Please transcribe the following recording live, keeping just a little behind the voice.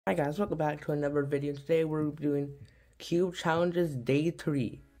Hi guys, welcome back to another video. Today we're doing Cube Challenges Day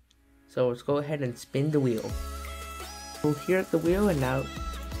 3. So let's go ahead and spin the wheel. We're here at the wheel and now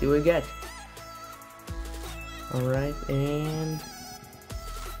see what we get. Alright, and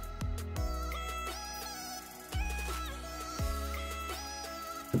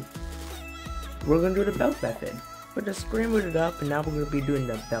we're going to do the belt method. We just scrambled it up and now we're going to be doing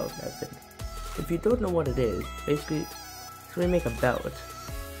the belt method. If you don't know what it is, basically, so we make a belt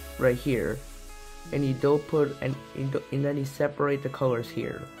right here, and you don't put and then you separate the colors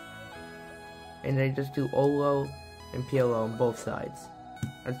here, and then just do OLO and PLO on both sides.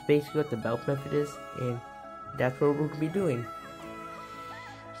 That's basically what the belt method is, and that's what we're gonna be doing.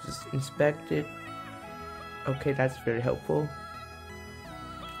 Just inspect it. Okay, that's very helpful.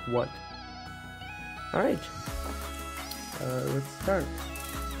 What? Alright, let's start.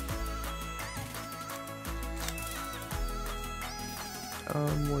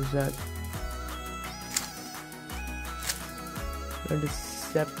 What's that? I'm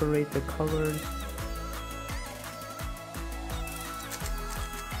just separate the colors.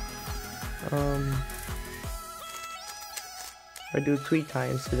 I do 3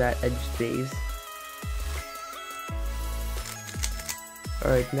 times so that edge stays.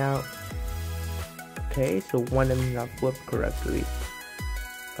 Alright, now, okay, so one of them is not flipped correctly.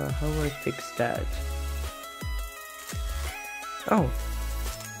 How do I fix that? Oh.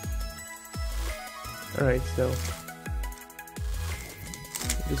 Alright, so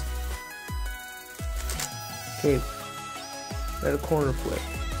just okay, let a corner flip.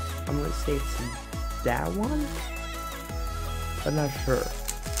 I'm gonna say it's that one? I'm not sure.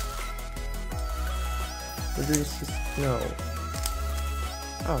 Or do this just no.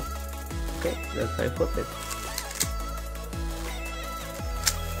 Oh. Okay, that's how I flip it.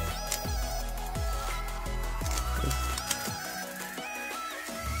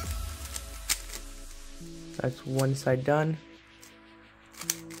 That's one side done.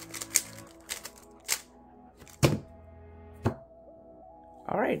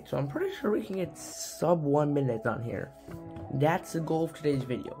 Alright, so I'm pretty sure we can get sub 1 minute on here. That's the goal of today's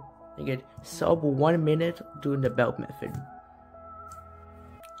video. You get sub 1 minute doing the belt method.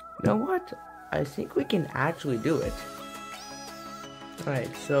 You know what? I think we can actually do it.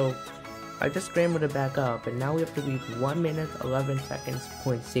 Alright, so I just scrambled it back up, and now we have to reach 1 minute 11 seconds,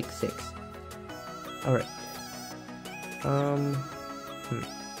 0.66. Alright.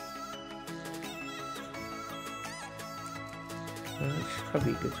 Should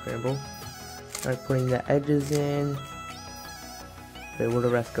probably a good scramble. Alright, putting the edges in. Okay, where'd the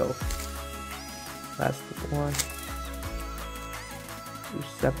rest go? Last one. You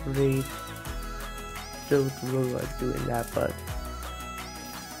separate. Still really like doing that, but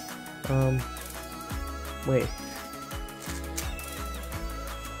wait.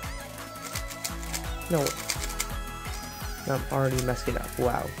 No. I'm already messing up.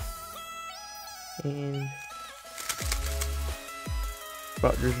 Wow. And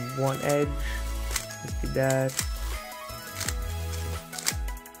but there's one edge. Let's do that.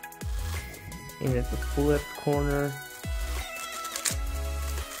 And it's a flipped corner.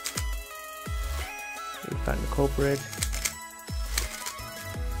 We find the culprit.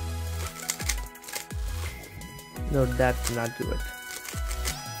 No, that did not do it.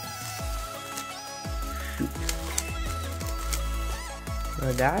 Shoot.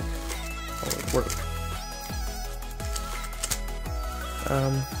 Now that? Oh, it worked.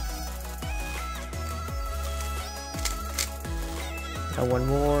 Now one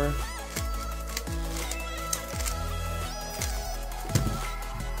more.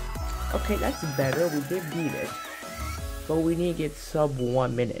 Okay, that's better. We did beat it. But we need to get sub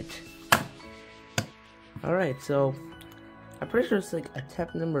 1 minute. Alright, so I'm pretty sure it's like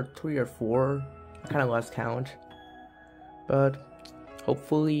attempt number 3 or 4. I kinda lost count. But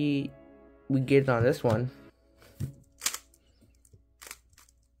hopefully we get it on this one.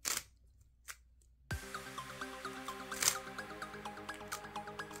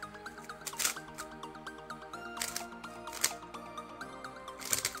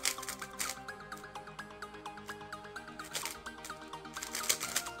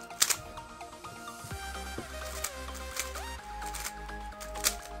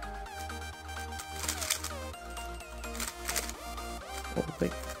 Oh,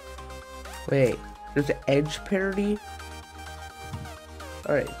 wait, there's an edge parity?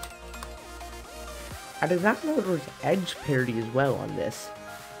 Alright. I did not know there was edge parity as well on this.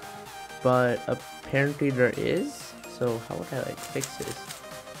 But apparently there is. So how would I like fix this?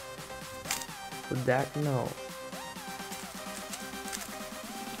 Would that? No.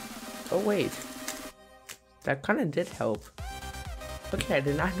 Oh wait. That kind of did help. Okay, I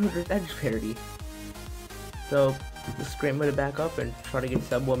did not know there's edge parity. So, just scramble it back up and try to get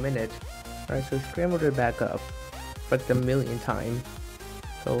sub 1 minute. Alright, so scrambled it back up for like the millionth time.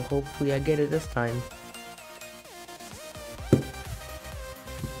 So hopefully I get it this time.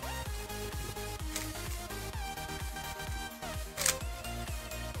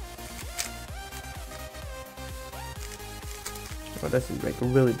 Oh, this is like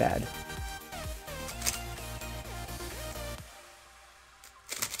really bad.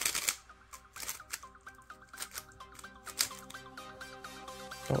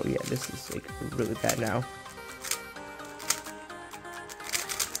 Oh yeah, this is like really bad now.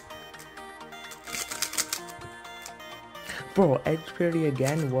 Bro, edge parity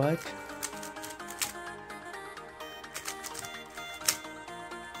again? What?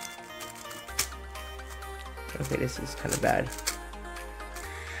 Okay, this is kind of bad.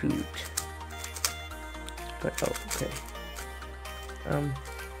 Shoot. But, oh, okay.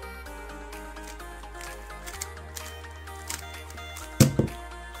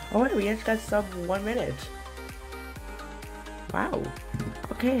 Oh wait, we just got sub 1 minute. Wow.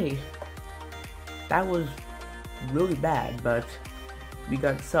 Okay. That was really bad, but we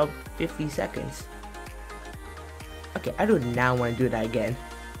got sub 50 seconds. Okay, I do not want to do that again.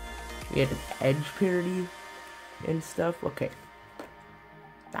 We had edge parity and stuff. Okay.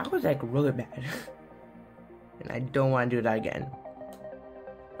 That was like really bad. And I don't want to do that again.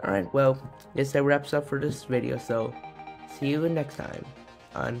 Alright, well, this wraps up for this video, so see you next time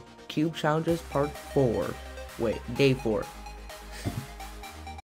on Cube Challenges Part 4. Wait, Day 4.